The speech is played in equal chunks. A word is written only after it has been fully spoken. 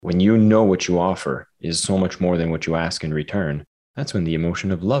When you know what you offer is so much more than what you ask in return, that's when the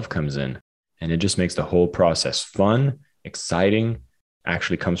emotion of love comes in. And it just makes the whole process fun, exciting,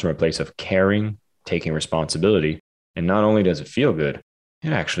 actually comes from a place of caring, taking responsibility. And not only does it feel good,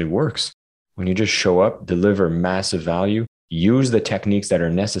 it actually works. When you just show up, deliver massive value, use the techniques that are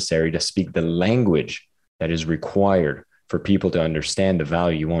necessary to speak the language that is required for people to understand the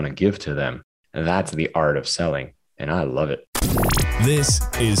value you want to give to them. And that's the art of selling. And I love it. This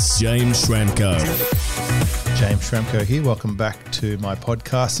is James Schramko. James Schramko here. Welcome back to my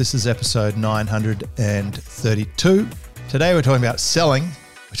podcast. This is episode 932. Today we're talking about selling,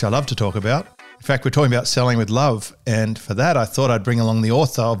 which I love to talk about. In fact, we're talking about selling with love. And for that, I thought I'd bring along the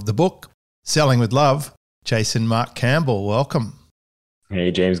author of the book, Selling with Love, Jason Marc Campbell. Welcome.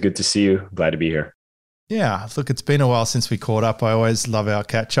 Hey, James. Good to see you. Glad to be here. Yeah. Look, it's been a while since we caught up. I always love our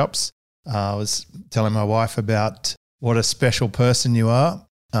catch-ups. I was telling my wife about what a special person you are.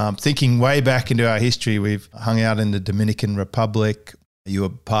 Thinking way back into our history, we've hung out in the Dominican Republic. You were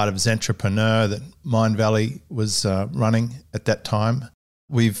part of Zentrepreneur that Mind Valley was running at that time.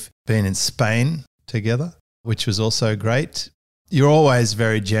 We've been in Spain together, which was also great. You're always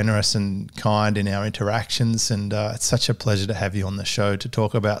very generous and kind in our interactions, and it's such a pleasure to have you on the show to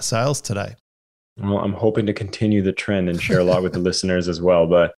talk about sales today. Well, I'm hoping to continue the trend and share a lot with the listeners as well.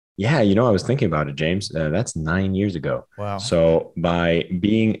 But yeah, I was thinking about it, James. That's 9 years ago. Wow. So by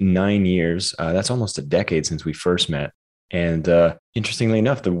being 9 years, that's almost a decade since we first met. And interestingly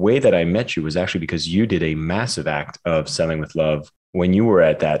enough, the way that I met you was actually because you did a massive act of selling with love when you were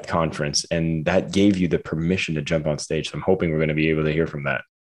at that conference. And that gave you the permission to jump on stage. So I'm hoping we're going to be able to hear from that.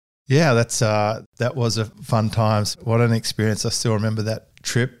 Yeah, that was a fun times. What an experience. I still remember that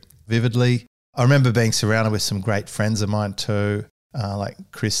trip vividly. I remember being surrounded with some great friends of mine too. Like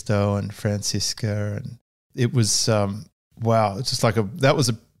Christo and Francisca, and it was wow. It's just that was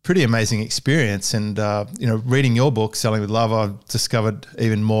a pretty amazing experience. And reading your book, Selling with Love, I've discovered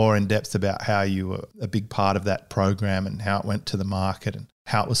even more in depth about how you were a big part of that program and how it went to the market and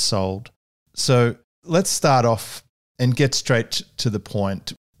how it was sold. So let's start off and get straight to the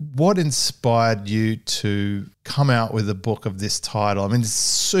point. What inspired you to come out with a book of this title? I mean, it's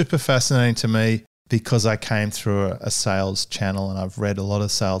super fascinating to me, because I came through a sales channel and I've read a lot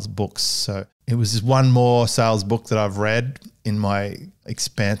of sales books. So it was just one more sales book that I've read in my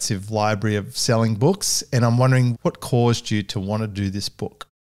expansive library of selling books. And I'm wondering what caused you to want to do this book?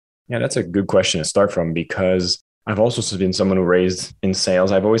 Yeah, that's a good question to start from, because I've also been someone who raised in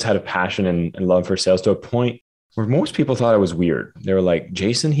sales. I've always had a passion and love for sales to a point where most people thought I was weird. They were like,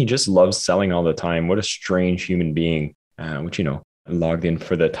 Jason, he just loves selling all the time. What a strange human being, which, logged in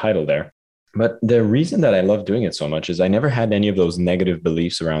for the title there. But the reason that I love doing it so much is I never had any of those negative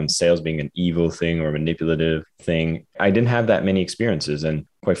beliefs around sales being an evil thing or a manipulative thing. I didn't have that many experiences. And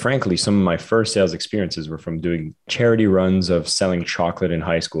quite frankly, some of my first sales experiences were from doing charity runs of selling chocolate in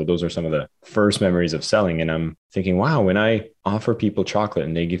high school. Those are some of the first memories of selling. And I'm thinking, wow, when I offer people chocolate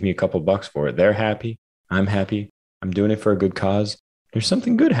and they give me a couple bucks for it, they're happy. I'm happy. I'm doing it for a good cause. There's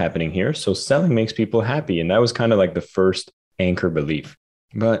something good happening here. So selling makes people happy. And that was kind of like the first anchor belief.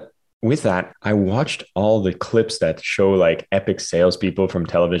 But with that, I watched all the clips that show like epic salespeople from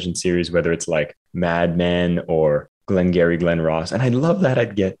television series, whether it's like Mad Men or Glengarry Glen Ross. And I love that.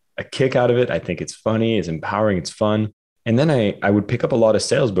 I'd get a kick out of it. I think it's funny, it's empowering, it's fun. And then I would pick up a lot of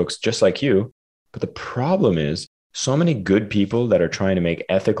sales books just like you. But the problem is so many good people that are trying to make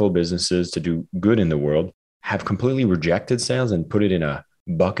ethical businesses to do good in the world have completely rejected sales and put it in a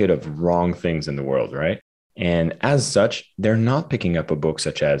bucket of wrong things in the world, right? And as such, they're not picking up a book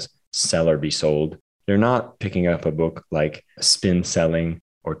such as Sell or Be Sold. They're not picking up a book like Spin Selling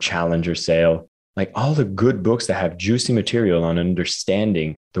or Challenger Sale, like all the good books that have juicy material on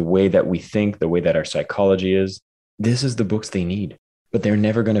understanding the way that we think, the way that our psychology is. This is the books they need, but they're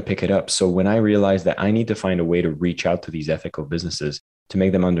never going to pick it up. So when I realized that I need to find a way to reach out to these ethical businesses to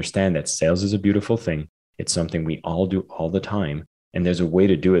make them understand that sales is a beautiful thing, it's something we all do all the time, and there's a way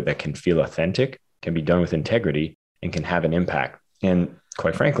to do it that can feel authentic, can be done with integrity, and can have an impact. And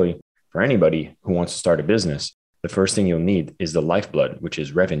quite frankly, for anybody who wants to start a business, the first thing you'll need is the lifeblood, which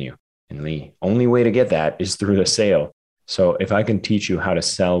is revenue. And the only way to get that is through the sale. So if I can teach you how to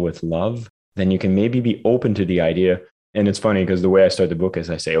sell with love, then you can maybe be open to the idea. And it's funny because the way I start the book is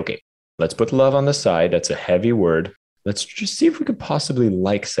I say, okay, let's put love on the side. That's a heavy word. Let's just see if we could possibly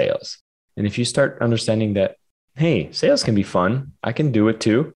like sales. And if you start understanding that, hey, sales can be fun, I can do it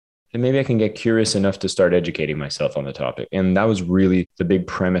too, then maybe I can get curious enough to start educating myself on the topic. And that was really the big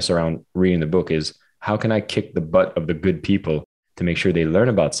premise around reading the book is how can I kick the butt of the good people to make sure they learn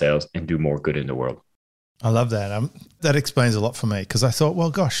about sales and do more good in the world? I love that. That explains a lot for me because I thought,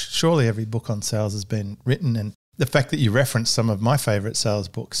 well, gosh, surely every book on sales has been written. And the fact that you referenced some of my favorite sales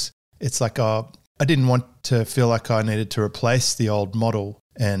books, it's like, I didn't want to feel like I needed to replace the old model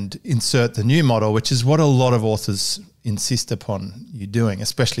and insert the new model, which is what a lot of authors insist upon you doing,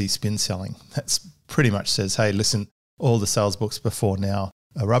 especially spin selling. That's pretty much says, hey, listen, all the sales books before now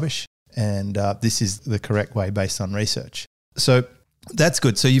are rubbish, and this is the correct way based on research. So that's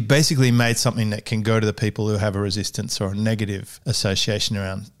good. So you've basically made something that can go to the people who have a resistance or a negative association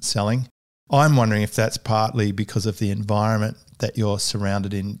around selling. I'm wondering if that's partly because of the environment that you're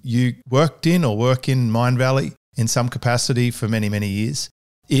surrounded in. You worked in or work in Mind Valley in some capacity for many, many years.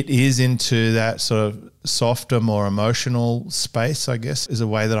 It is into that sort of softer, more emotional space, I guess, is a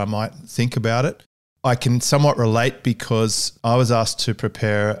way that I might think about it. I can somewhat relate because I was asked to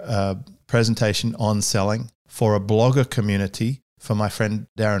prepare a presentation on selling for a blogger community for my friend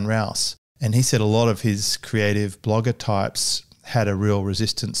Darren Rouse. And he said a lot of his creative blogger types had a real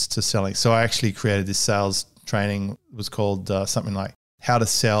resistance to selling. So I actually created this sales training. It was called something like How to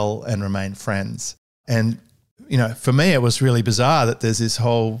Sell and Remain Friends. And you know, for me, it was really bizarre that there's this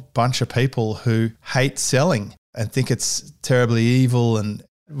whole bunch of people who hate selling and think it's terribly evil. And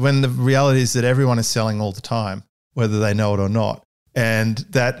when the reality is that everyone is selling all the time, whether they know it or not. And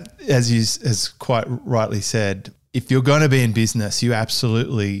that, as you as quite rightly said, if you're going to be in business, you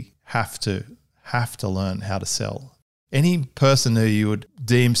absolutely have to learn how to sell. Any person who you would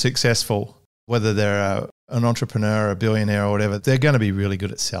deem successful, whether they're an entrepreneur, a billionaire or whatever, they're going to be really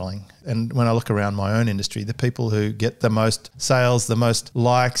good at selling. And when I look around my own industry, the people who get the most sales, the most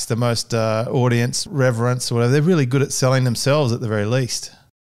likes, the most audience reverence or whatever, they're really good at selling themselves at the very least.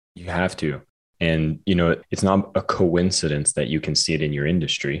 You have to. And, you know, it's not a coincidence that you can see it in your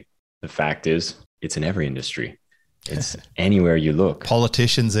industry. The fact is, it's in every industry. It's anywhere you look.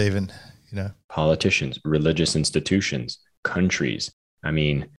 Politicians even, you know. Politicians, religious institutions, countries. I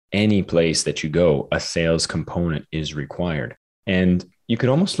mean, any place that you go, a sales component is required. And you could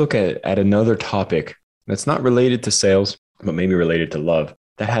almost look at another topic that's not related to sales, but maybe related to love,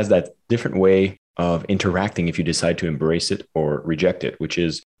 that has that different way of interacting if you decide to embrace it or reject it, which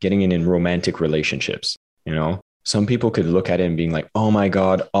is getting in romantic relationships. You know, some people could look at it and being like, oh my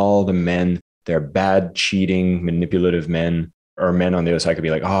God, all the men, they're bad, cheating, manipulative men. Or men on the other side could be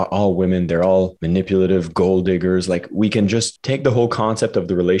like, oh, all women, they're all manipulative gold diggers. Like, we can just take the whole concept of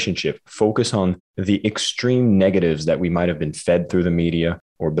the relationship, focus on the extreme negatives that we might have been fed through the media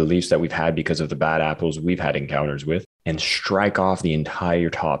or beliefs that we've had because of the bad apples we've had encounters with, and strike off the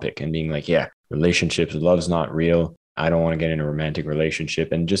entire topic and being like, yeah, relationships, love's not real. I don't want to get in a romantic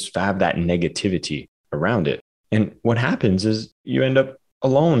relationship, and just have that negativity around it. And what happens is you end up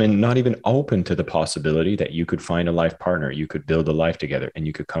alone and not even open to the possibility that you could find a life partner, you could build a life together, and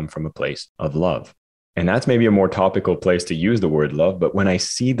you could come from a place of love. And that's maybe a more topical place to use the word love. But when I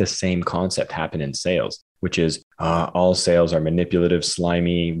see the same concept happen in sales, which is all sales are manipulative,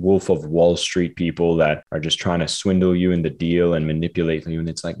 slimy, wolf of Wall Street people that are just trying to swindle you in the deal and manipulate you. And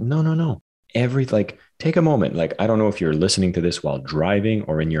it's like, no. Take a moment. Like, I don't know if you're listening to this while driving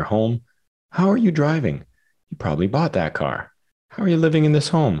or in your home. How are you driving? You probably bought that car. How are you living in this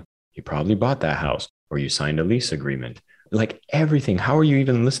home? You probably bought that house or you signed a lease agreement. Like, everything. How are you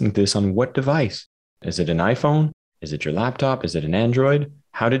even listening to this on what device? Is it an iPhone? Is it your laptop? Is it an Android?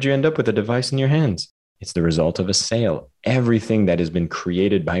 How did you end up with a device in your hands? It's the result of a sale. Everything that has been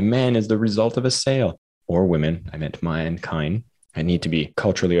created by man is the result of a sale. Or women. I meant mankind. I need to be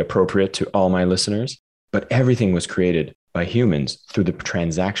culturally appropriate to all my listeners. But everything was created by humans through the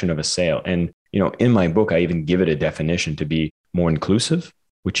transaction of a sale. And, you know, in my book, I even give it a definition to be more inclusive,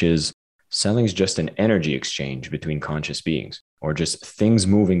 which is selling is just an energy exchange between conscious beings, or just things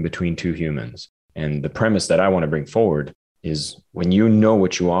moving between two humans. And the premise that I want to bring forward is, when you know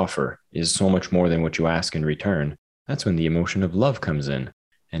what you offer is so much more than what you ask in return, that's when the emotion of love comes in.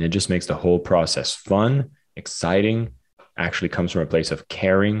 And it just makes the whole process fun, exciting, actually comes from a place of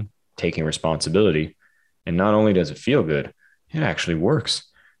caring, taking responsibility. And not only does it feel good, it actually works.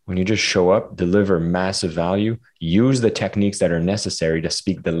 When you just show up, deliver massive value, use the techniques that are necessary to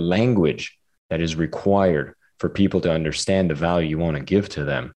speak the language that is required for people to understand the value you want to give to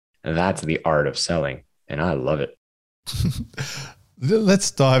them. And that's the art of selling. And I love it.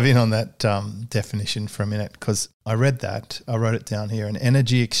 Let's dive in on that definition for a minute, because I read that. I wrote it down here: an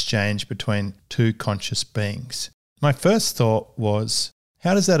energy exchange between two conscious beings. My first thought was,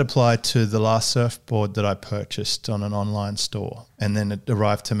 how does that apply to the last surfboard that I purchased on an online store and then it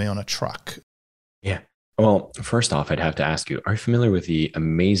arrived to me on a truck? Yeah. Well, first off, I'd have to ask you, are you familiar with the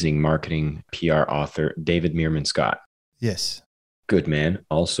amazing marketing PR author, David Meerman Scott? Yes. Good man,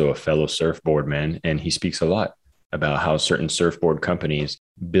 also a fellow surfboard man, and he speaks a lot about how certain surfboard companies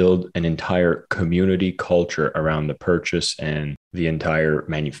build an entire community culture around the purchase and the entire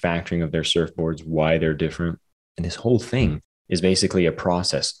manufacturing of their surfboards, why they're different. And this whole thing is basically a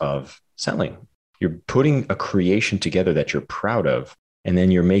process of selling. You're putting a creation together that you're proud of, and then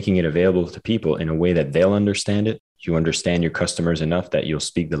you're making it available to people in a way that they'll understand it. You understand your customers enough that you'll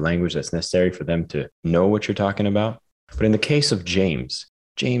speak the language that's necessary for them to know what you're talking about. But in the case of James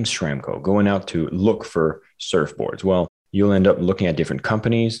Schramko, going out to look for surfboards, well, you'll end up looking at different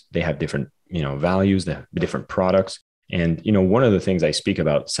companies. They have different, values, they have different products. And, one of the things I speak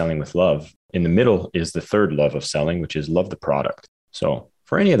about selling with love, in the middle is the third love of selling, which is love the product. So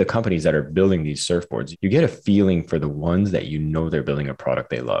for any of the companies that are building these surfboards, you get a feeling for the ones that they're building a product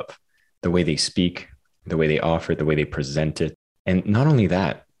they love, the way they speak, the way they offer it, the way they present it. And not only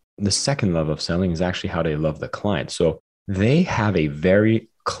that, the second love of selling is actually how they love the client. So they have a very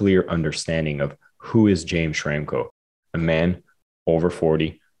clear understanding of who is James Schramko, a man over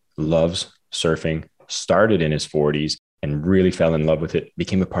 40, loves surfing, started in his 40s and really fell in love with it,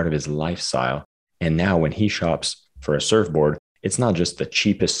 became a part of his lifestyle. And now when he shops for a surfboard, it's not just the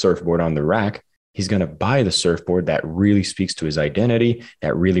cheapest surfboard on the rack. He's going to buy the surfboard that really speaks to his identity,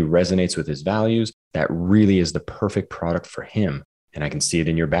 that really resonates with his values, that really is the perfect product for him. And I can see it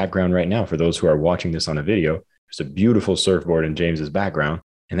in your background right now. For those who are watching this on a video, there's a beautiful surfboard in James's background.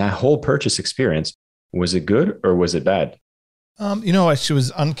 And that whole purchase experience, was it good or was it bad? Actually, it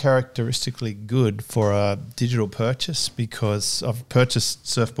was uncharacteristically good for a digital purchase because I've purchased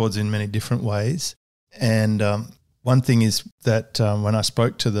surfboards in many different ways. And one thing is that when I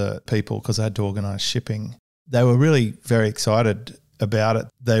spoke to the people, because I had to organise shipping, they were really very excited about it.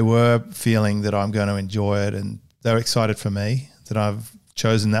 They were feeling that I'm going to enjoy it, and they were excited for me that I've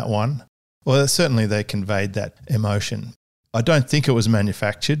chosen that one. Well, certainly they conveyed that emotion. I don't think it was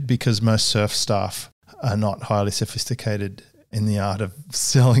manufactured because most surf staff are not highly sophisticated in the art of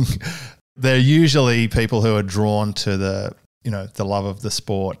selling. They're usually people who are drawn to the love of the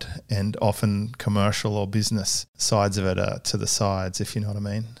sport, and often commercial or business sides of it are to the sides, if you know what I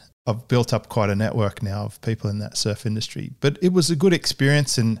mean. I've built up quite a network now of people in that surf industry, but it was a good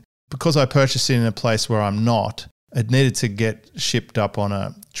experience. And because I purchased it in a place where I'm not, it needed to get shipped up on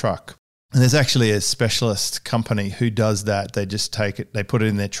a truck. And there's actually a specialist company who does that. They just take it, they put it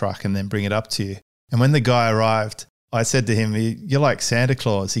in their truck and then bring it up to you. And when the guy arrived, I said to him, "You're like Santa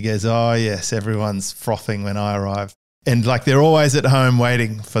Claus." He goes, "Oh yes, everyone's frothing when I arrive." And like they're always at home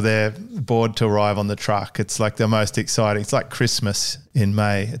waiting for their board to arrive on the truck. It's like the most exciting. It's like Christmas in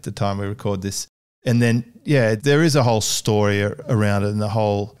May at the time we record this. And then, yeah, there is a whole story around it and the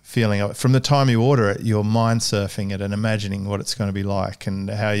whole feeling of it. From the time you order it, you're mind surfing it and imagining what it's going to be like and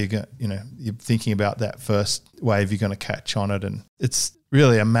how you're thinking about that first wave you're going to catch on it. And it's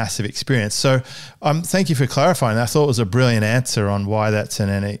really a massive experience. So thank you for clarifying that. I thought it was a brilliant answer on why that's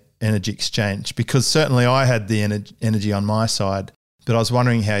an energy exchange, because certainly I had the energy on my side, but I was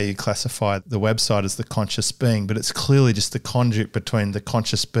wondering how you classify the website as the conscious being, but it's clearly just the conduit between the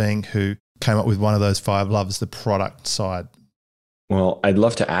conscious being who came up with one of those 5 loves, the product side. Well, I'd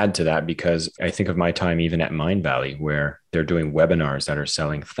love to add to that because I think of my time even at Mindvalley, where they're doing webinars that are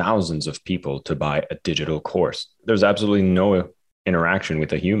selling thousands of people to buy a digital course. There's absolutely no interaction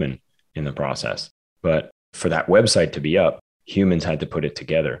with a human in the process. But for that website to be up, humans had to put it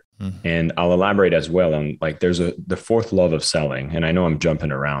together. Mm-hmm. And I'll elaborate as well on there's the fourth love of selling. And I know I'm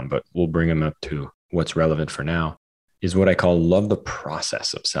jumping around, but we'll bring them up to what's relevant for now, is what I call love the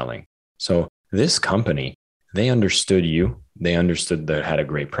process of selling. So this company, they understood you. They understood that it had a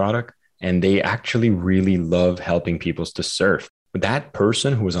great product, and they actually really love helping people to surf. But that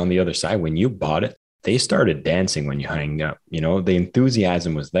person who was on the other side, when you bought it, they started dancing when you hung up. The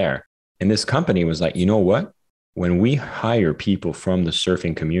enthusiasm was there. And this company was like, you know what? When we hire people from the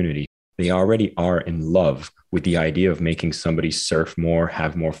surfing community, they already are in love with the idea of making somebody surf more,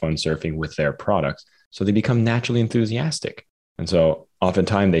 have more fun surfing with their products. So they become naturally enthusiastic. And so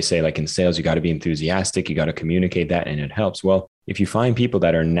oftentimes they say, in sales, you got to be enthusiastic, you got to communicate that, and it helps. Well, if you find people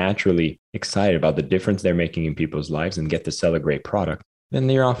that are naturally excited about the difference they're making in people's lives and get to sell a great product, then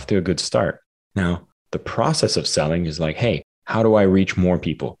they're off to a good start. Now, the process of selling is hey, how do I reach more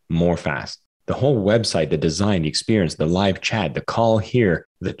people more fast? The whole website, the design, the experience, the live chat, the call here,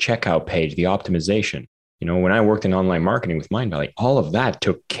 the checkout page, the optimization. When I worked in online marketing with Mindvalley, all of that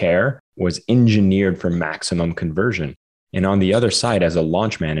took care, was engineered for maximum conversion. And on the other side, as a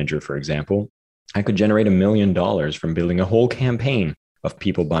launch manager, for example, I could generate $1 million from building a whole campaign of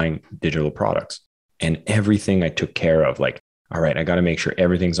people buying digital products. And everything I took care of, all right, I got to make sure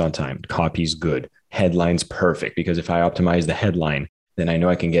everything's on time. Copy's good. Headline's perfect. Because if I optimize the headline, then I know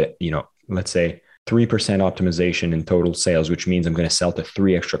I can get, let's say 3% optimization in total sales, which means I'm going to sell to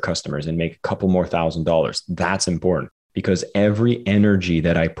 3 extra customers and make a couple more $1,000. That's important because every energy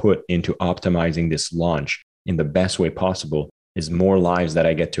that I put into optimizing this launch in the best way possible is more lives that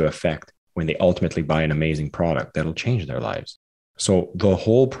I get to affect when they ultimately buy an amazing product that'll change their lives. So the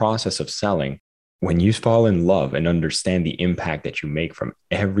whole process of selling, when you fall in love and understand the impact that you make from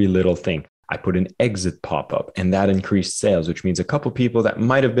every little thing, I put an exit pop-up and that increased sales, which means a couple people that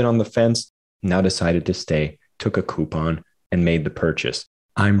might have been on the fence now decided to stay, took a coupon and made the purchase.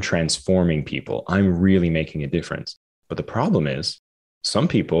 I'm transforming people. I'm really making a difference. But the problem is some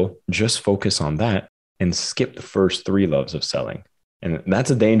people just focus on that and skip the first 3 loves of selling. And that's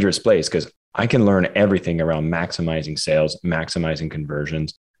a dangerous place because I can learn everything around maximizing sales, maximizing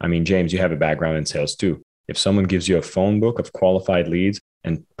conversions. I mean, James, you have a background in sales too. If someone gives you a phone book of qualified leads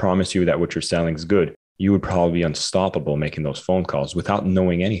and promise you that what you're selling is good, you would probably be unstoppable making those phone calls without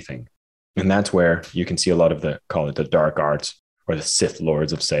knowing anything. And that's where you can see a lot of call it the dark arts or the Sith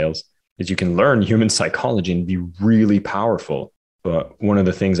lords of sales, is you can learn human psychology and be really powerful. But one of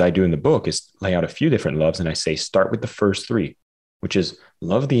the things I do in the book is lay out a few different loves. And I say, start with the first 3, which is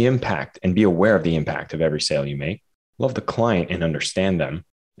love the impact and be aware of the impact of every sale you make. Love the client and understand them,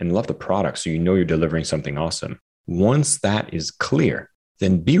 and love the product so you know you're delivering something awesome. Once that is clear,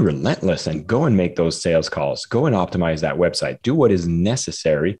 then be relentless and go and make those sales calls. Go and optimize that website. Do what is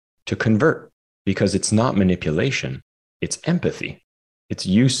necessary to convert, because it's not manipulation. It's empathy. It's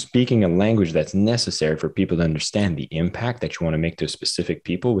you speaking a language that's necessary for people to understand the impact that you want to make to specific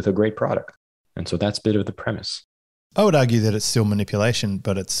people with a great product. And so that's a bit of the premise. I would argue that it's still manipulation,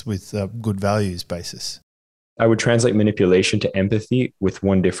 but it's with a good values basis. I would translate manipulation to empathy with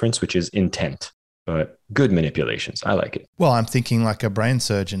one difference, which is intent, but good manipulations. I like it. Well, I'm thinking like a brain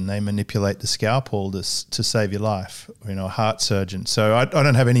surgeon. They manipulate the scalpel to save your life, a heart surgeon. So I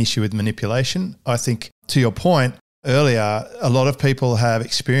don't have any issue with manipulation. I think to your point earlier, a lot of people have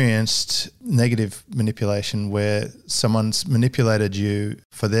experienced negative manipulation where someone's manipulated you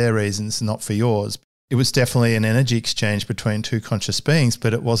for their reasons, not for yours. It was definitely an energy exchange between 2 conscious beings,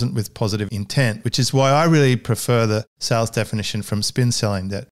 but it wasn't with positive intent, which is why I really prefer the sales definition from spin selling,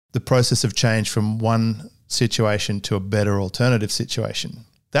 that the process of change from one situation to a better alternative situation.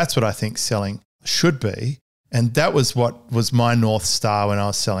 That's what I think selling should be. And that was what was my North Star when I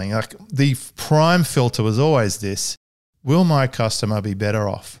was selling. Like the prime filter was always this: will my customer be better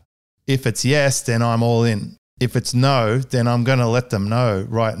off? If it's yes, then I'm all in. If it's no, then I'm going to let them know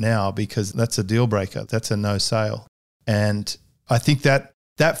right now, because that's a deal breaker. That's a no sale. And I think that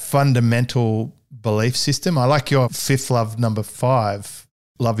fundamental belief system, I like your 5th love, number 5,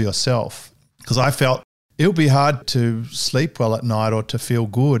 love yourself, because I felt it would be hard to sleep well at night or to feel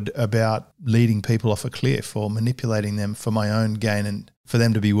good about leading people off a cliff or manipulating them for my own gain and for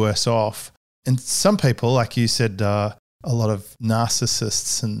them to be worse off. And some people, like you said, a lot of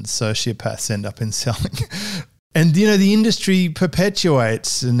narcissists and sociopaths end up in selling. And, the industry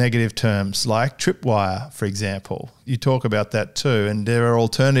perpetuates negative terms like tripwire, for example. You talk about that too. And there are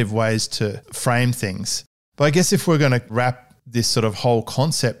alternative ways to frame things. But I guess if we're going to wrap this sort of whole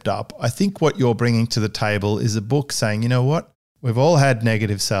concept up, I think what you're bringing to the table is a book saying, you know what? We've all had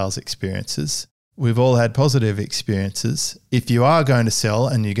negative sales experiences. We've all had positive experiences. If you are going to sell,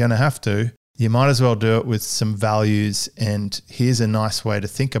 and you're going to have to, you might as well do it with some values, and here's a nice way to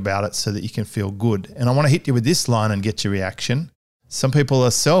think about it so that you can feel good. And I want to hit you with this line and get your reaction. Some people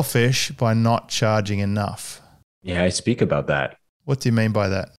are selfish by not charging enough. Yeah, I speak about that. What do you mean by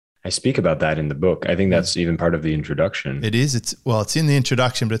that? I speak about that in the book. I think that's even part of the introduction. It is. It's in the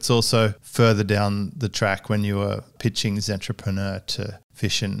introduction, but it's also further down the track when you were pitching Zentrepreneur to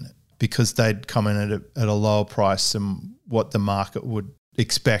Fission, because they'd come in at a lower price than what the market would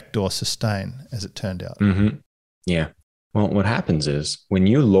expect or sustain, as it turned out. Mm-hmm. Yeah. Well, what happens is when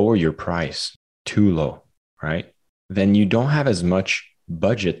you lower your price too low, right, then you don't have as much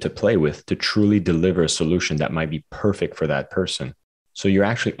budget to play with to truly deliver a solution that might be perfect for that person. So you're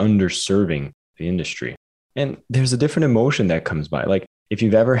actually underserving the industry. And there's a different emotion that comes by. Like if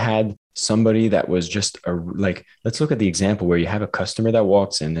you've ever had somebody that was just let's look at the example where you have a customer that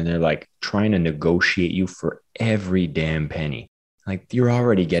walks in and they're like trying to negotiate you for every damn penny. Like you're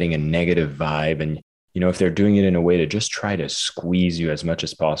already getting a negative vibe. And, if they're doing it in a way to just try to squeeze you as much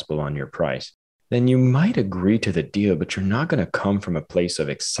as possible on your price, then you might agree to the deal, but you're not going to come from a place of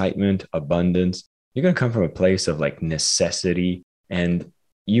excitement, abundance. You're going to come from a place of like necessity, and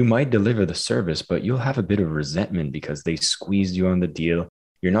you might deliver the service, but you'll have a bit of resentment because they squeezed you on the deal.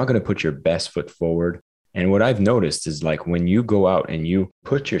 You're not going to put your best foot forward. And what I've noticed is like when you go out and you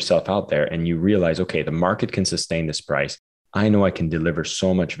put yourself out there and you realize, okay, the market can sustain this price. I know I can deliver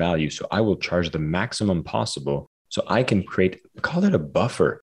so much value. So I will charge the maximum possible. So I can create, call it a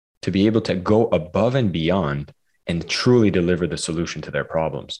buffer, to be able to go above and beyond and truly deliver the solution to their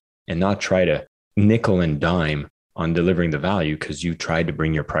problems and not try to nickel and dime on delivering the value because you tried to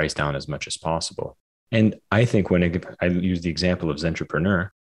bring your price down as much as possible. And I think when I use the example of Zentrepreneur,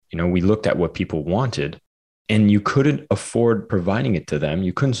 we looked at what people wanted and you couldn't afford providing it to them.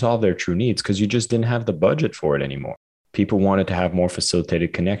 You couldn't solve their true needs because you just didn't have the budget for it anymore. People wanted to have more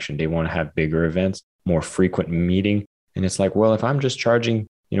facilitated connection. They want to have bigger events, more frequent meeting. And it's like, well, if I'm just charging,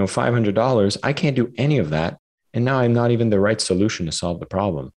 $500, I can't do any of that. And now I'm not even the right solution to solve the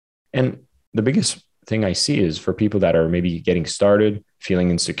problem. And the biggest thing I see is for people that are maybe getting started, feeling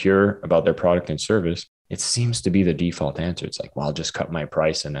insecure about their product and service, it seems to be the default answer. It's like, well, I'll just cut my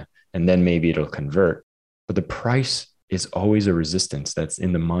price and then maybe it'll convert. But the price is always a resistance that's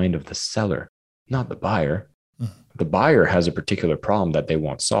in the mind of the seller, not the buyer. The buyer has a particular problem that they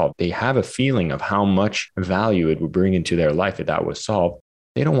want solved. They have a feeling of how much value it would bring into their life if that was solved.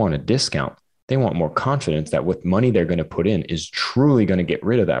 They don't want a discount. They want more confidence that with money they're going to put in is truly going to get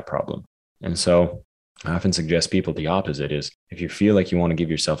rid of that problem. And so I often suggest people the opposite is if you feel like you want to give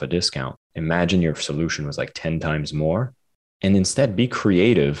yourself a discount, imagine your solution was like 10 times more and instead be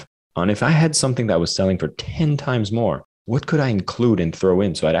creative on if I had something that was selling for 10 times more, what could I include and throw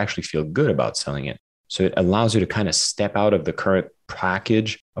in so I'd actually feel good about selling it? So it allows you to kind of step out of the current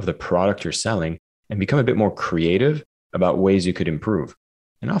package of the product you're selling and become a bit more creative about ways you could improve.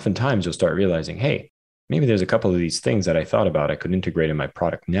 And oftentimes you'll start realizing, hey, maybe there's a couple of these things that I thought about I could integrate in my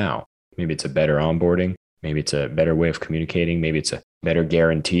product now. Maybe it's a better onboarding. Maybe it's a better way of communicating. Maybe it's a better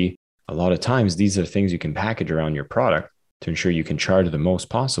guarantee. A lot of times, these are things you can package around your product to ensure you can charge the most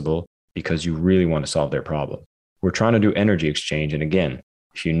possible because you really want to solve their problem. We're trying to do energy exchange. And again,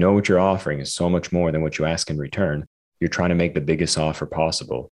 if you know what you're offering is so much more than what you ask in return, you're trying to make the biggest offer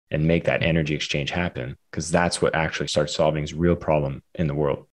possible and make that energy exchange happen because that's what actually starts solving this real problem in the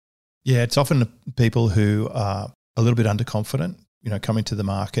world. Yeah, it's often the people who are a little bit underconfident, coming to the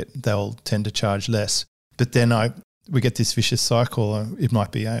market, they'll tend to charge less. But then we get this vicious cycle. It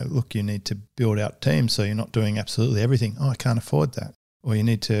might be, look, you need to build out teams, so you're not doing absolutely everything. Oh, I can't afford that. Or you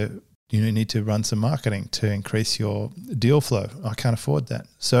need to run some marketing to increase your deal flow. I can't afford that.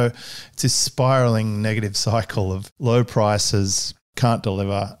 So it's this spiraling negative cycle of low prices, can't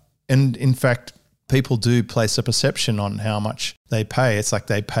deliver. And in fact, people do place a perception on how much they pay. It's like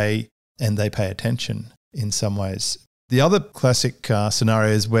they pay and they pay attention in some ways. The other classic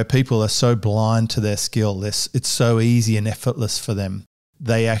scenario is where people are so blind to their skill. It's so easy and effortless for them.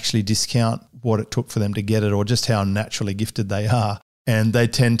 They actually discount what it took for them to get it or just how naturally gifted they are. And they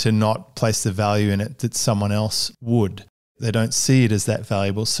tend to not place the value in it that someone else would. They don't see it as that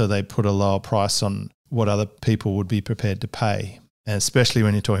valuable, so they put a lower price on what other people would be prepared to pay. And especially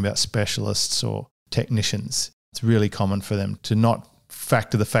when you're talking about specialists or technicians, it's really common for them to not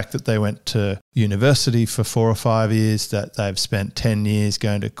factor the fact that they went to university for 4 or 5 years, that they've spent 10 years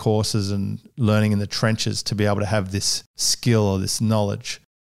going to courses and learning in the trenches to be able to have this skill or this knowledge.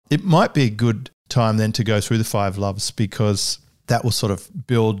 It might be a good time then to go through the 5 loves because that will sort of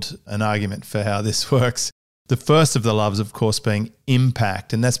build an argument for how this works. The first of the loves, of course, being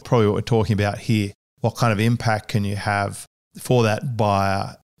impact. And that's probably what we're talking about here. What kind of impact can you have for that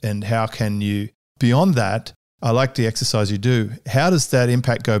buyer? And how can you, beyond that, I like the exercise you do. How does that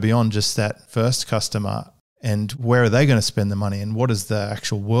impact go beyond just that first customer? And where are they going to spend the money? And what is the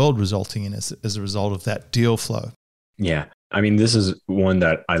actual world resulting in as a result of that deal flow? Yeah. I mean, this is one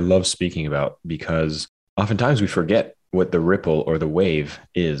that I love speaking about because oftentimes we forget what the ripple or the wave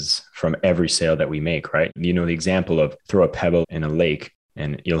is from every sale that we make, right? The example of throw a pebble in a lake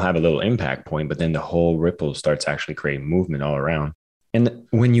and you'll have a little impact point, but then the whole ripple starts actually creating movement all around. And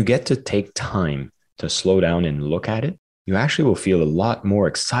when you get to take time to slow down and look at it, you actually will feel a lot more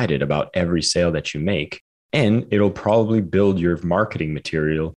excited about every sale that you make. And it'll probably build your marketing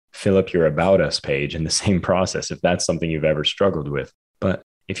material, fill up your About Us page in the same process, if that's something you've ever struggled with. But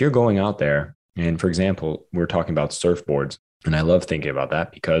if you're going out there, and for example, we're talking about surfboards, and I love thinking about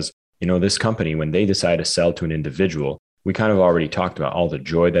that because, this company, when they decide to sell to an individual, we kind of already talked about all the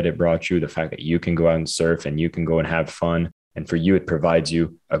joy that it brought you, the fact that you can go out and surf and you can go and have fun. And for you, it provides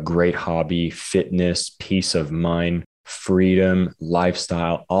you a great hobby, fitness, peace of mind, freedom,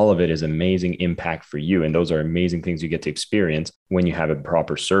 lifestyle. All of it is amazing impact for you. And those are amazing things you get to experience when you have a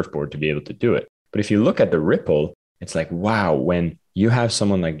proper surfboard to be able to do it. But if you look at the ripple, it's like, wow, when you have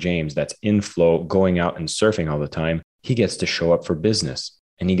someone like James that's in flow, going out and surfing all the time, he gets to show up for business.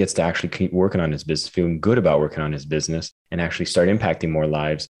 and he gets to actually keep working on his business, feeling good about working on his business, and actually start impacting more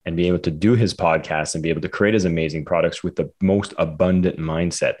lives and be able to do his podcast and be able to create his amazing products with the most abundant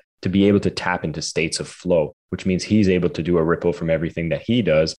mindset, to be able to tap into states of flow, which means he's able to do a ripple from everything that he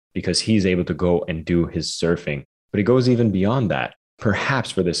does because he's able to go and do his surfing. But it goes even beyond that.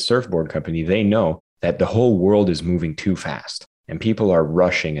 Perhaps for this surfboard company, they know that the whole world is moving too fast and people are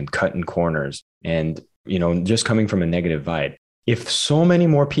rushing and cutting corners and, just coming from a negative vibe. If so many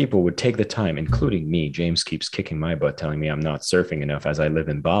more people would take the time, including me, James keeps kicking my butt, telling me I'm not surfing enough as I live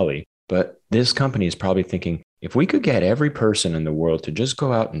in Bali. But this company is probably thinking, if we could get every person in the world to just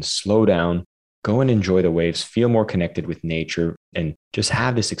go out and slow down, go and enjoy the waves, feel more connected with nature, and just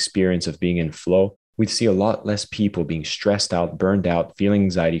have this experience of being in flow, we'd see a lot less people being stressed out, burned out, feeling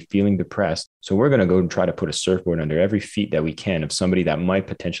anxiety, feeling depressed. So we're going to go and try to put a surfboard under every feet that we can of somebody that might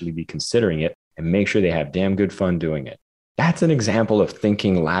potentially be considering it and make sure they have damn good fun doing it. That's an example of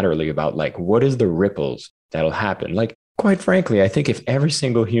thinking laterally about what is the ripples that'll happen? Quite frankly, I think if every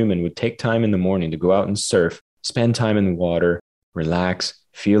single human would take time in the morning to go out and surf, spend time in the water, relax,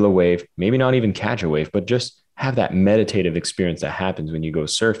 feel a wave, maybe not even catch a wave, but just have that meditative experience that happens when you go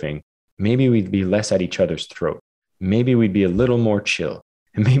surfing, maybe we'd be less at each other's throat. Maybe we'd be a little more chill.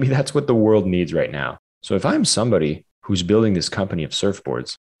 And maybe that's what the world needs right now. So if I'm somebody who's building this company of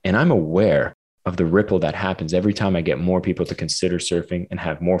surfboards and I'm aware of the ripple that happens every time I get more people to consider surfing and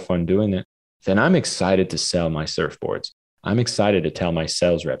have more fun doing it, then I'm excited to sell my surfboards. I'm excited to tell my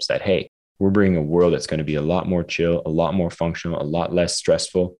sales reps that, hey, we're bringing a world that's going to be a lot more chill, a lot more functional, a lot less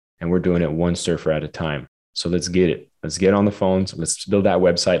stressful, and we're doing it one surfer at a time. So let's get it. Let's get on the phones. Let's build that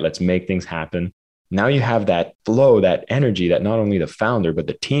website. Let's make things happen. Now you have that flow, that energy that not only the founder, but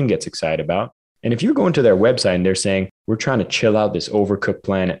the team gets excited about. And if you're going to their website and they're saying, we're trying to chill out this overcooked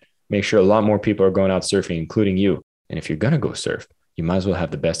planet, make sure a lot more people are going out surfing, including you. And if you're going to go surf, you might as well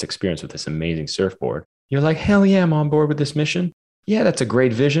have the best experience with this amazing surfboard. You're like, hell yeah, I'm on board with this mission. Yeah, that's a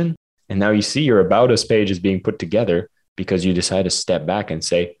great vision. And now you see your About Us page is being put together because you decide to step back and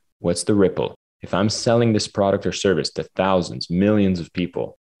say, what's the ripple? If I'm selling this product or service to thousands, millions of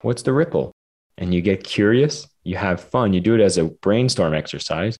people, what's the ripple? And you get curious, you have fun, you do it as a brainstorm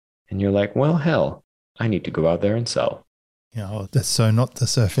exercise, and you're like, well, hell, I need to go out there and sell. That's so not the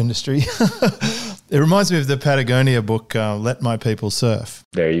surf industry. It reminds me of the Patagonia book, Let My People Surf.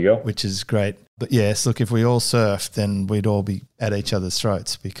 There you go. Which is great. But yes, look, if we all surfed, then we'd all be at each other's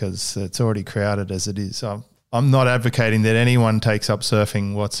throats because it's already crowded as it is. I'm not advocating that anyone takes up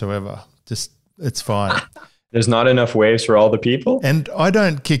surfing whatsoever. Just, it's fine. There's not enough waves for all the people? And I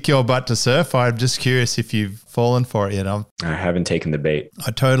don't kick your butt to surf. I'm just curious if you've fallen for it yet. I haven't taken the bait.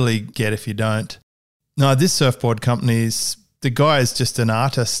 I totally get if you don't. No, this surfboard company the guy is just an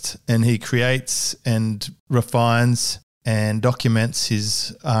artist and he creates and refines and documents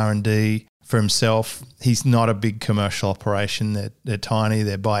his R&D for himself. He's not a big commercial operation. They're tiny.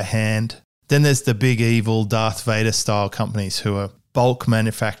 They're by hand. Then there's the big evil Darth Vader style companies who are bulk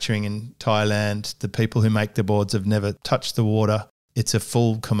manufacturing in Thailand. The people who make the boards have never touched the water. It's a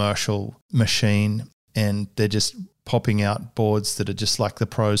full commercial machine and they're just popping out boards that are just like the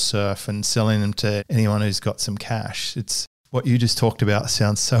pro surf and selling them to anyone who's got some cash. It's what you just talked about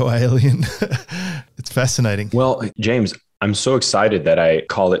sounds so alien. It's fascinating. Well, James, I'm so excited that I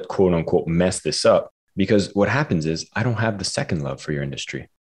call it quote unquote mess this up because what happens is I don't have the second love for your industry.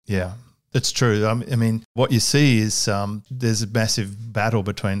 Yeah. It's true. I mean, what you see is there's a massive battle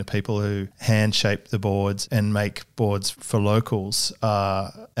between the people who hand shape the boards and make boards for locals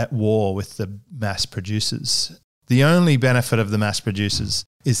at war with the mass producers. The only benefit of the mass producers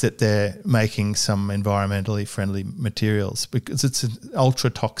is that they're making some environmentally friendly materials because it's an ultra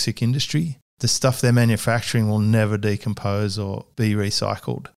toxic industry. The stuff they're manufacturing will never decompose or be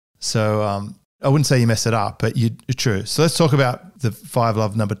recycled. So I wouldn't say you mess it up, but you're true. So let's talk about the 5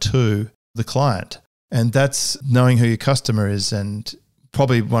 love number 2. The client. And that's knowing who your customer is. And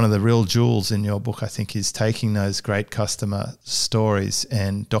probably one of the real jewels in your book, I think, is taking those great customer stories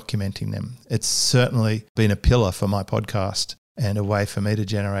and documenting them. It's certainly been a pillar for my podcast and a way for me to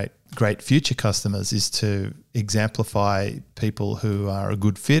generate great future customers is to exemplify people who are a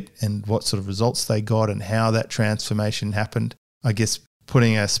good fit and what sort of results they got and how that transformation happened. I guess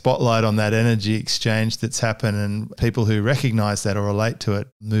putting a spotlight on that energy exchange that's happened and people who recognize that or relate to it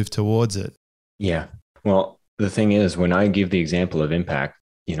move towards it. Yeah. Well, the thing is, when I give the example of impact,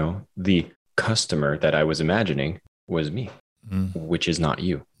 the customer that I was imagining was me, which is not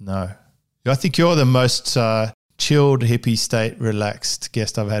you. No. I think you're the most chilled, hippie state, relaxed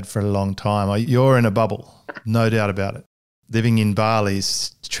guest I've had for a long time. You're in a bubble, no doubt about it. Living in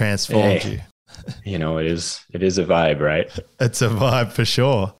Bali's transformed you. It is a vibe, right? It's a vibe for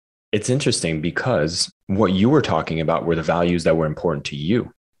sure. It's interesting because what you were talking about were the values that were important to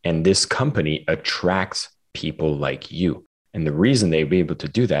you. And this company attracts people like you. And the reason they'd be able to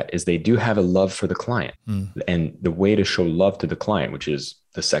do that is they do have a love for the client. And the way to show love to the client, which is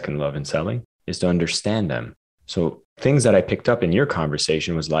the second love in selling, is to understand them. So things that I picked up in your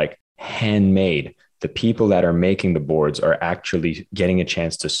conversation was like handmade. The people that are making the boards are actually getting a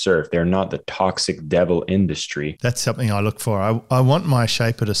chance to surf. They're not the toxic devil industry. That's something I look for. I want my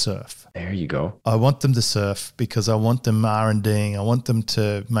shaper to surf. There you go. I want them to surf because I want them R&Ding. I want them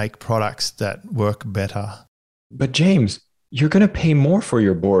to make products that work better. But James, you're going to pay more for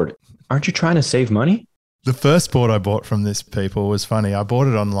your board. Aren't you trying to save money? The first board I bought from this people was funny. I bought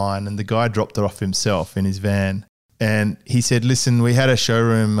it online and the guy dropped it off himself in his van. And he said, listen, we had a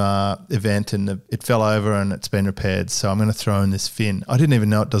showroom event and it fell over and it's been repaired. So I'm going to throw in this fin. I didn't even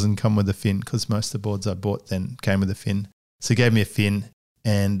know it doesn't come with a fin because most of the boards I bought then came with a fin. So he gave me a fin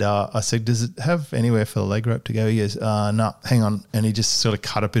and I said, does it have anywhere for the leg rope to go? He goes, no, hang on. And he just sort of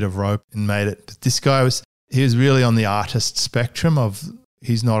cut a bit of rope and made it. But this guy he was really on the artist spectrum of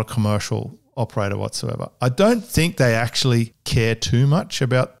he's not a commercial operator whatsoever. I don't think they actually care too much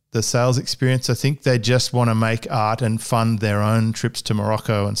about the sales experience. I think they just want to make art and fund their own trips to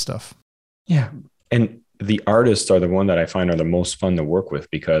Morocco and stuff. Yeah. And the artists are the one that I find are the most fun to work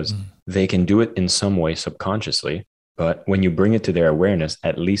with because they can do it in some way subconsciously. But when you bring it to their awareness,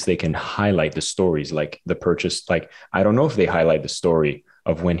 at least they can highlight the stories, like the purchase. Like, I don't know if they highlight the story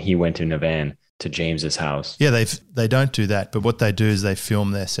of when he went in a van to James's house. Yeah, they don't do that. But what they do is they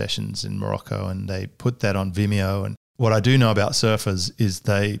film their sessions in Morocco and they put that on Vimeo. And what I do know about surfers is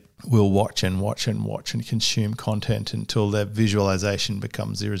they will watch and watch and watch and consume content until their visualization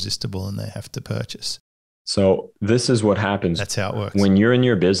becomes irresistible and they have to purchase. So this is what happens. That's how it works. When you're in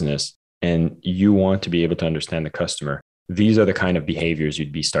your business and you want to be able to understand the customer, these are the kind of behaviors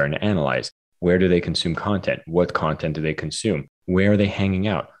you'd be starting to analyze. Where do they consume content? What content do they consume? Where are they hanging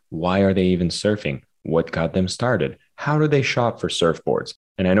out? Why are they even surfing? What got them started? How do they shop for surfboards?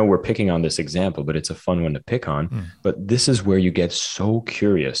 And I know we're picking on this example, but it's a fun one to pick on. But this is where you get so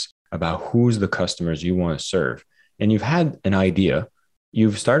curious about who's the customers you want to serve. And you've had an idea.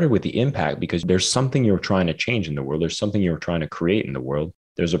 You've started with the impact because there's something you're trying to change in the world. There's something you're trying to create in the world.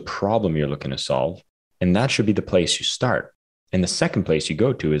 There's a problem you're looking to solve. And that should be the place you start. And the second place you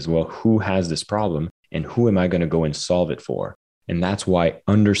go to is, well, who has this problem and who am I going to go and solve it for? And that's why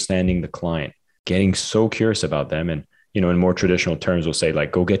understanding the client, getting so curious about them. And, in more traditional terms, we'll say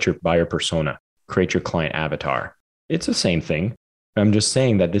like, go get your buyer persona, create your client avatar. It's the same thing. I'm just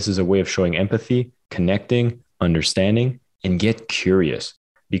saying that this is a way of showing empathy, connecting, understanding, and get curious.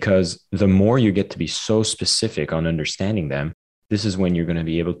 Because the more you get to be so specific on understanding them, this is when you're going to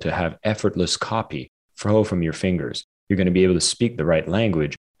be able to have effortless copy flow from your fingers. You're going to be able to speak the right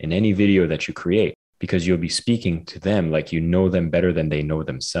language in any video that you create because you'll be speaking to them like you know them better than they know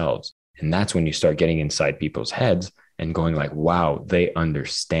themselves. And that's when you start getting inside people's heads and going like, wow, they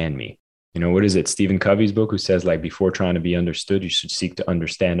understand me. What is it? Stephen Covey's book who says like, before trying to be understood, you should seek to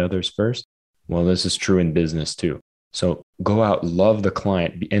understand others first. Well, this is true in business too. So go out, love the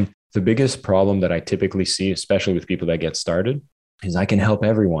client. And the biggest problem that I typically see, especially with people that get started, is I can help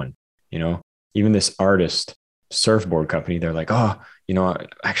everyone. Even this artist surfboard company, they're like,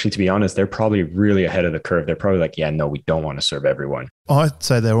 actually, to be honest, they're probably really ahead of the curve. They're probably like, yeah, no, we don't want to serve everyone. I'd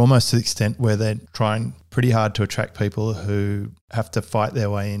say they're almost to the extent where they're trying pretty hard to attract people who have to fight their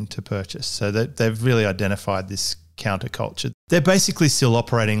way into purchase. So they've really identified this counterculture. They're basically still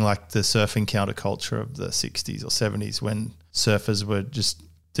operating like the surfing counterculture of the 60s or 70s when surfers were just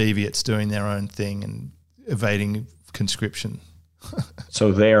deviates doing their own thing and evading conscription.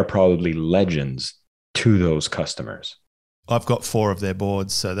 So they are probably legends to those customers. I've got 4 of their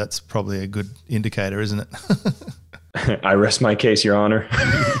boards, so that's probably a good indicator, isn't it? I rest my case, Your Honor.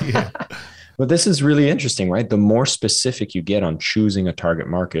 Yeah. But this is really interesting, right? The more specific you get on choosing a target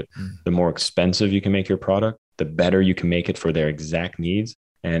market, the more expensive you can make your product, the better you can make it for their exact needs.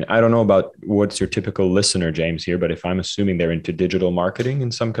 And I don't know about what's your typical listener, James, here, but if I'm assuming they're into digital marketing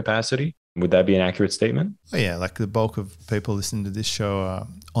in some capacity, would that be an accurate statement? Oh, yeah, like the bulk of people listening to this show are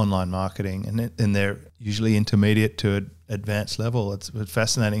online marketing and they're usually intermediate to advanced level. It's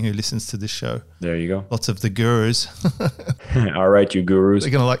fascinating who listens to this show. There you go. Lots of the gurus. All right, you gurus.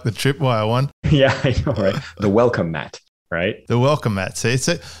 They're going to like the tripwire one. Yeah, I know, right? The welcome mat, right? The welcome mat. See,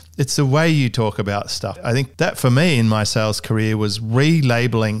 it's the way you talk about stuff. I think that for me in my sales career was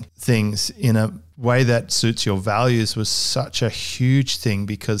relabeling things in a way that suits your values was such a huge thing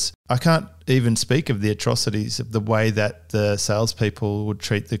because I can't even speak of the atrocities of the way that the salespeople would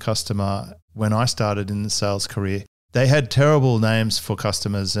treat the customer when I started in the sales career. They had terrible names for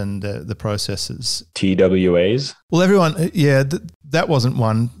customers and the processes. TWAs? Well, everyone, that wasn't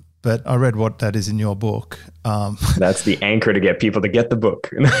one, but I read what that is in your book. That's the anchor to get people to get the book.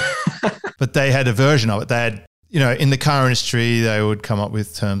 But they had a version of it. They had, in the car industry, they would come up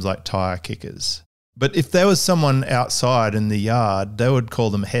with terms like tire kickers. But if there was someone outside in the yard, they would call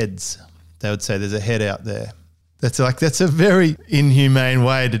them heads. They would say, there's a head out there. That's a very inhumane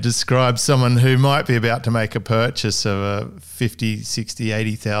way to describe someone who might be about to make a purchase of a $50,000,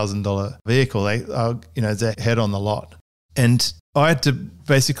 $60,000, $80,000 vehicle. There's a head on the lot. And I had to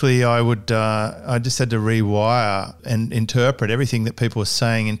I just had to rewire and interpret everything that people were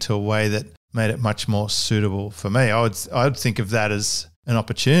saying into a way that made it much more suitable for me. I would think of that as an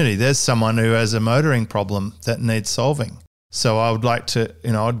opportunity. There's someone who has a motoring problem that needs solving. So I would like to,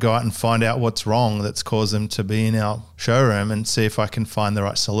 I'd go out and find out what's wrong that's caused them to be in our showroom and see if I can find the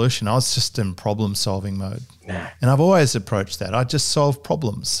right solution. I was just in problem solving mode. And I've always approached that. I just solve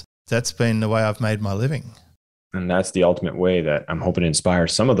problems. That's been the way I've made my living. And that's the ultimate way that I'm hoping to inspire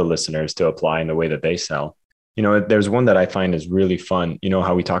some of the listeners to apply in the way that they sell. There's one that I find is really fun. You know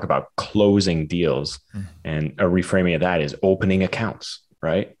how we talk about closing deals, and a reframing of that is opening accounts,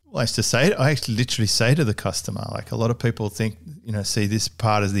 right? Well, I actually literally say to the customer, like a lot of people think, see this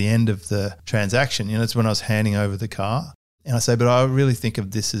part as the end of the transaction. It's when I was handing over the car. And I say, but I really think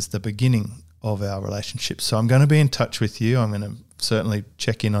of this as the beginning of our relationship. So I'm going to be in touch with you. I'm going to certainly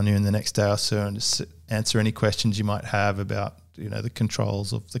check in on you in the next day or so and just answer any questions you might have about, the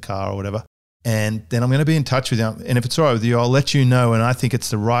controls of the car or whatever. And then I'm going to be in touch with you. And if it's all right with you, I'll let you know when I think it's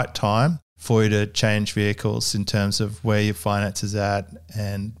the right time for you to change vehicles in terms of where your finance is at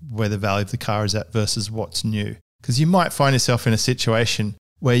and where the value of the car is at versus what's new. Because you might find yourself in a situation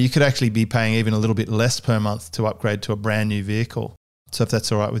where you could actually be paying even a little bit less per month to upgrade to a brand new vehicle. So if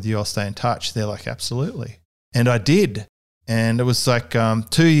that's all right with you, I'll stay in touch. They're like, absolutely. And I did. And it was like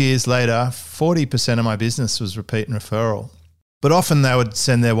 2 years later, 40% of my business was repeat and referral. But often they would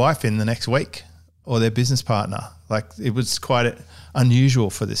send their wife in the next week or their business partner. Like it was quite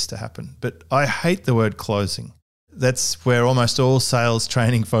unusual for this to happen. But I hate the word closing. That's where almost all sales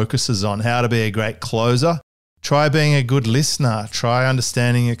training focuses on how to be a great closer. Try being a good listener. Try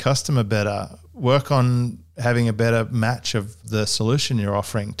understanding your customer better. Work on having a better match of the solution you're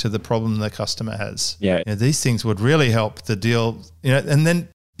offering to the problem the customer has. Yeah. These things would really help the deal, and then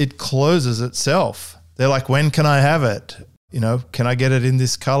it closes itself. They're like, when can I have it? Can I get it in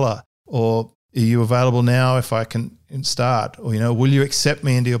this color? Or are you available now if I can start? Or, will you accept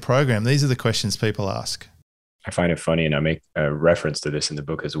me into your program? These are the questions people ask. I find it funny, and I make a reference to this in the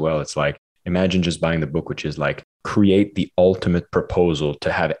book as well. It's like, imagine just buying the book, which is like, create the ultimate proposal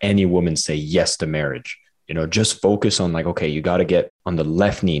to have any woman say yes to marriage. Just focus on like, okay, you got to get on the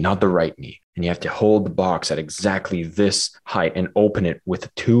left knee, not the right knee. And you have to hold the box at exactly this height and open it with a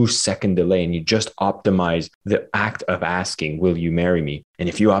 2-second delay. And you just optimize the act of asking, will you marry me? And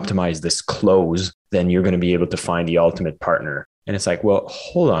if you optimize this close, then you're going to be able to find the ultimate partner. And it's like, well,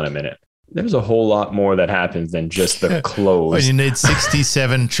 hold on a minute. There's a whole lot more that happens than just the close. Well, you need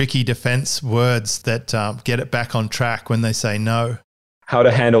 67 tricky defense words that get it back on track when they say no. How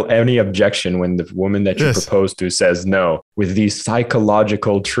to handle any objection when the woman that you propose to says no, with these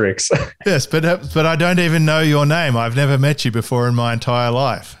psychological tricks. Yes, but I don't even know your name. I've never met you before in my entire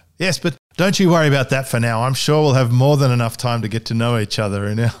life. Yes, but don't you worry about that for now. I'm sure we'll have more than enough time to get to know each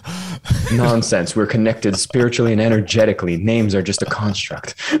other. Nonsense. We're connected spiritually and energetically. Names are just a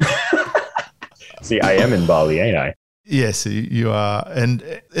construct. See, I am in Bali, ain't I? Yes, you are. And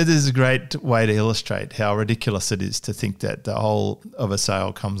it is a great way to illustrate how ridiculous it is to think that the whole of a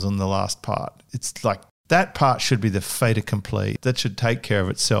sale comes on the last part. It's like that part should be the fait accompli. That should take care of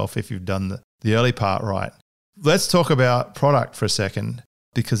itself if you've done the early part right. Let's talk about product for a second,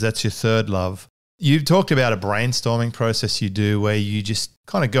 because that's your third love. You've talked about a brainstorming process you do where you just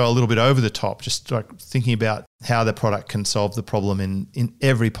kind of go a little bit over the top, just like thinking about how the product can solve the problem in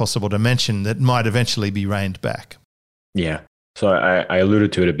every possible dimension that might eventually be reined back. Yeah. So I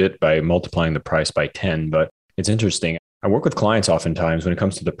alluded to it a bit by multiplying the price by 10, but it's interesting. I work with clients oftentimes when it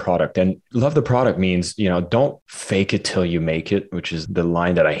comes to the product, and love the product means, don't fake it till you make it, which is the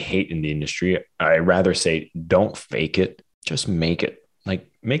line that I hate in the industry. I rather say, don't fake it, just make it. Like,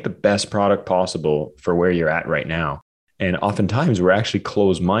 make the best product possible for where you're at right now. And oftentimes we're actually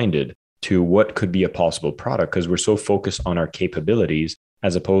closed-minded to what could be a possible product because we're so focused on our capabilities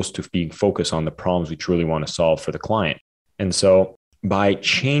as opposed to being focused on the problems we truly want to solve for the client. And so by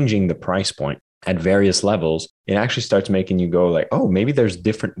changing the price point, at various levels, it actually starts making you go like, oh, maybe there's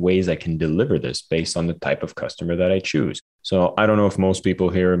different ways I can deliver this based on the type of customer that I choose. So I don't know if most people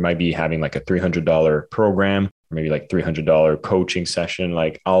here might be having like a $300 program, or maybe like $300 coaching session.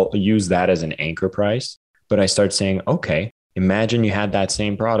 Like I'll use that as an anchor price, but I start saying, okay, imagine you had that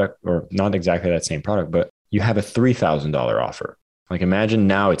same product, or not exactly that same product, but you have a $3,000 offer. Like imagine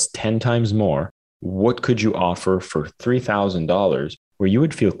now it's 10 times more. What could you offer for $3,000 where you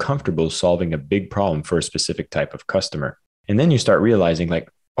would feel comfortable solving a big problem for a specific type of customer? And then you start realizing like,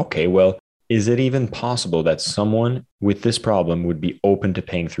 okay, well, is it even possible that someone with this problem would be open to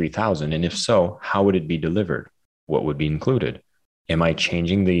paying $3,000? And if so, how would it be delivered? What would be included? Am I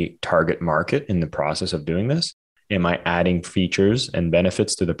changing the target market in the process of doing this? Am I adding features and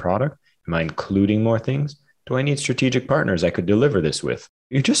benefits to the product? Am I including more things? Do I need strategic partners I could deliver this with?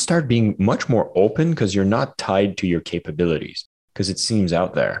 You just start being much more open because you're not tied to your capabilities because it seems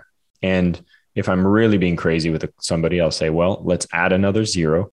out there. And if I'm really being crazy with somebody, I'll say, well, let's add another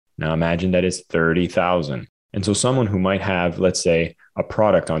zero. Now imagine that it's 30,000. And so someone who might have, let's say, a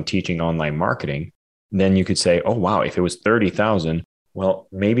product on teaching online marketing, then you could say, oh, wow, if it was 30,000, well,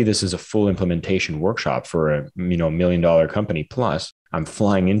 maybe this is a full implementation workshop for a $1 million company. Plus, I'm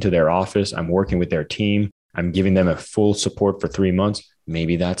flying into their office. I'm working with their team. I'm giving them a full support for 3 months.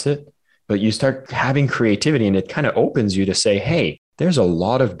 Maybe that's it. But you start having creativity and it kind of opens you to say, hey, there's a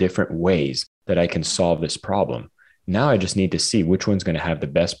lot of different ways that I can solve this problem. Now I just need to see which one's going to have the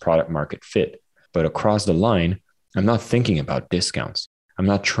best product market fit. But across the line, I'm not thinking about discounts. I'm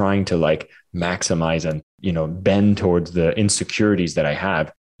not trying to like maximize and, bend towards the insecurities that I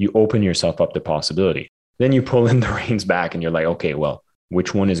have. You open yourself up to possibility. Then you pull in the reins back and you're like, okay, well,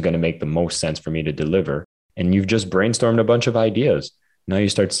 which one is going to make the most sense for me to deliver? And you've just brainstormed a bunch of ideas. Now you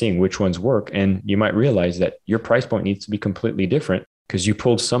start seeing which ones work. And you might realize that your price point needs to be completely different because you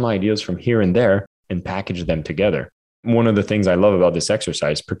pulled some ideas from here and there and packaged them together. One of the things I love about this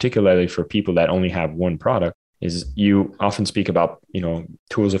exercise, particularly for people that only have one product, is you often speak about,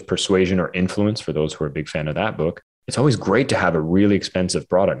 tools of persuasion or influence for those who are a big fan of that book. It's always great to have a really expensive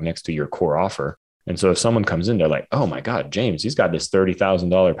product next to your core offer. And so if someone comes in, they're like, oh my God, James, he's got this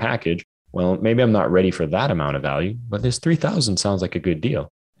 $30,000 package. Well, maybe I'm not ready for that amount of value, but this 3,000 sounds like a good deal.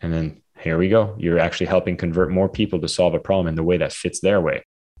 And then here we go. You're actually helping convert more people to solve a problem in the way that fits their way.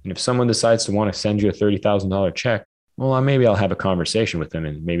 And if someone decides to want to send you a $30,000 check, well, maybe I'll have a conversation with them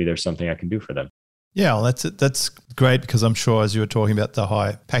and maybe there's something I can do for them. Yeah, well, that's great because I'm sure as you were talking about the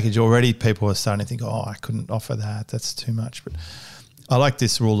high package already, people are starting to think, oh, I couldn't offer that. That's too much. But I like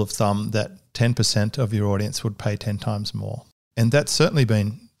this rule of thumb that 10% of your audience would pay 10 times more. And that's certainly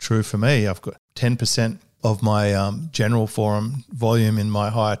been true for me. I've got 10% of my general forum volume in my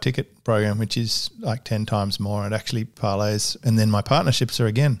higher ticket program, which is like 10 times more. It actually parlays. And then my partnerships are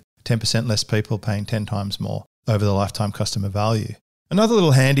again 10% less people paying 10 times more over the lifetime customer value. Another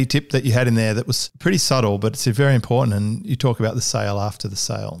little handy tip that you had in there that was pretty subtle, but it's very important. And you talk about the sale after the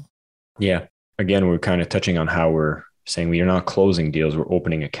sale. Yeah. Again, we're kind of touching on how we're saying we are not closing deals. We're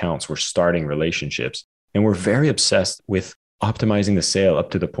opening accounts. We're starting relationships. And we're very obsessed with optimizing the sale up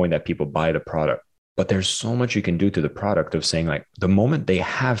to the point that people buy the product. But there's so much you can do to the product of saying like the moment they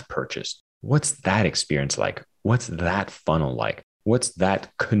have purchased, what's that experience like? What's that funnel like? What's that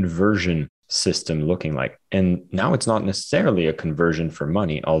conversion system looking like? And now it's not necessarily a conversion for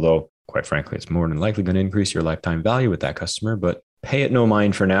money, although quite frankly, it's more than likely going to increase your lifetime value with that customer, but pay it no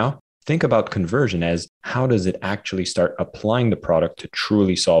mind for now. Think about conversion as how does it actually start applying the product to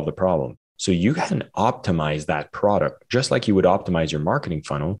truly solve the problem? So you can optimize that product just like you would optimize your marketing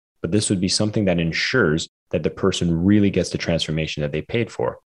funnel, but this would be something that ensures that the person really gets the transformation that they paid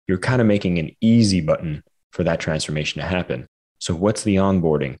for. You're kind of making an easy button for that transformation to happen. So what's the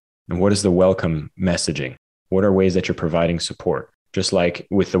onboarding? And what is the welcome messaging? What are ways that you're providing support? Just like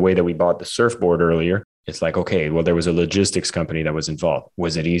with the way that we bought the surfboard earlier, it's like, okay, well, there was a logistics company that was involved.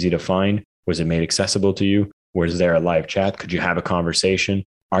 Was it easy to find? Was it made accessible to you? Was there a live chat? Could you have a conversation?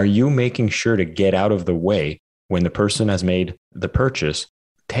 Are you making sure to get out of the way when the person has made the purchase?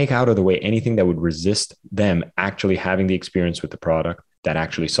 Take out of the way anything that would resist them actually having the experience with the product that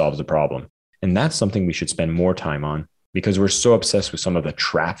actually solves the problem. And that's something we should spend more time on because we're so obsessed with some of the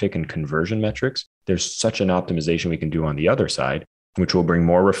traffic and conversion metrics. There's such an optimization we can do on the other side, which will bring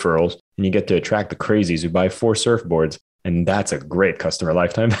more referrals. And you get to attract the crazies who buy 4 surfboards. And that's a great customer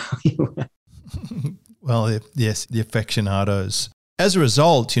lifetime value. Well, yes, the aficionados. As a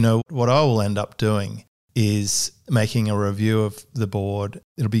result, what I will end up doing is making a review of the board.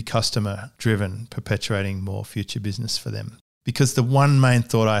 It'll be customer driven, perpetuating more future business for them. Because the one main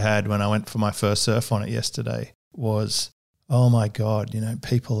thought I had when I went for my first surf on it yesterday was, oh my God,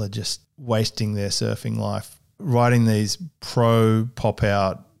 people are just wasting their surfing life, riding these pro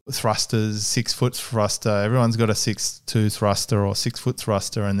pop-out thrusters, 6-foot thruster. Everyone's got a 6'2" thruster or 6-foot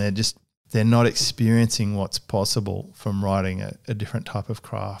thruster, and they're not experiencing what's possible from riding a different type of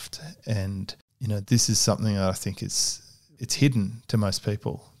craft. And, this is something that I think it's hidden to most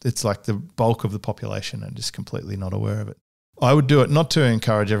people. It's like the bulk of the population are just completely not aware of it. I would do it not to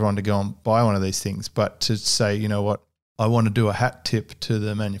encourage everyone to go and buy one of these things, but to say, you know what, I want to do a hat tip to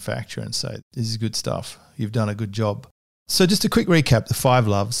the manufacturer and say, this is good stuff. You've done a good job. So just a quick recap, the 5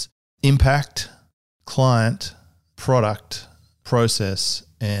 loves: impact, client, product, process,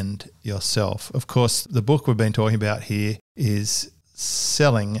 and yourself. Of course, the book we've been talking about here is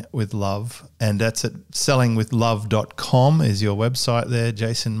Selling with Love, and that's at sellingwithlove.com is your website there,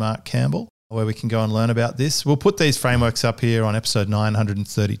 Jason Marc Campbell, where we can go and learn about this. We'll put these frameworks up here on episode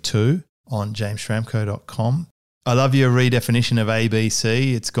 932 on jamesschramko.com. I love your redefinition of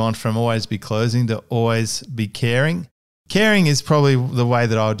ABC. It's gone from always be closing to always be caring. Caring is probably the way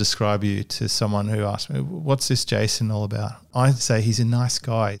that I would describe you to someone who asks me, what's this Jason all about? I'd say he's a nice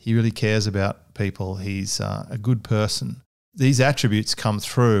guy. He really cares about people. He's a good person. These attributes come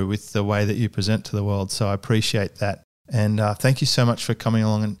through with the way that you present to the world, so I appreciate that. And thank you so much for coming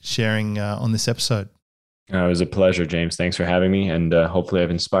along and sharing on this episode. It was a pleasure, James. Thanks for having me. And hopefully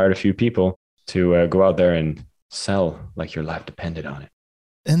I've inspired a few people to go out there and sell like your life depended on it.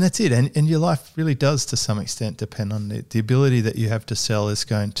 And that's it. And your life really does to some extent depend on it. The ability that you have to sell is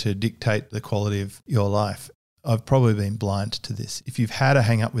going to dictate the quality of your life. I've probably been blind to this. If you've had a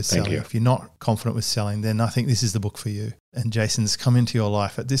hang up with selling, if you're not confident with selling, then I think this is the book for you. And Jason's come into your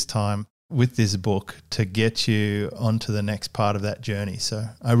life at this time with this book to get you onto the next part of that journey. So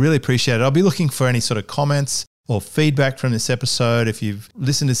I really appreciate it. I'll be looking for any sort of comments or feedback from this episode. If you've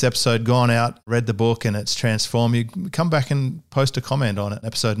listened to this episode, gone out, read the book and it's transformed you, come back and post a comment on it.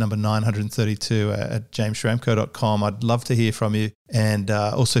 Episode number 932 at jamesschramko.com. I'd love to hear from you. And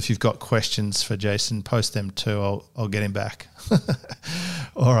also if you've got questions for Jason, post them too. I'll get him back.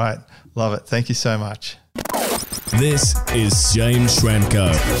 All right. Love it. Thank you so much. This is James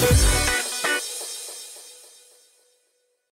Schramko.